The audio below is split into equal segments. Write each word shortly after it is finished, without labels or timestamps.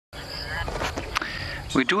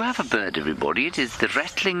We do have a bird, everybody. It is the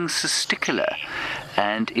Rattling Cisticola,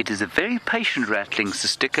 and it is a very patient Rattling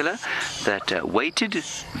Cisticola that waited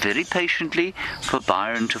very patiently for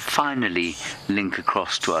Byron to finally link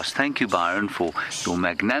across to us. Thank you, Byron, for your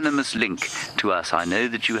magnanimous link to us. I know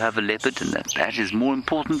that you have a leopard, and that is more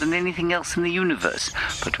important than anything else in the universe,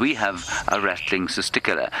 but we have a Rattling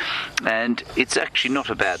Cisticola, and it's actually not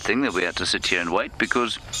a bad thing that we have to sit here and wait,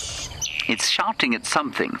 because it's shouting at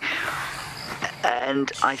something.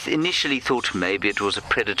 And I initially thought maybe it was a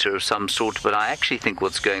predator of some sort, but I actually think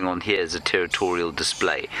what's going on here is a territorial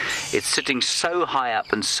display. It's sitting so high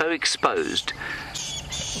up and so exposed,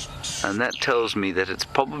 and that tells me that it's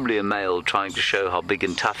probably a male trying to show how big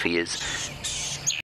and tough he is.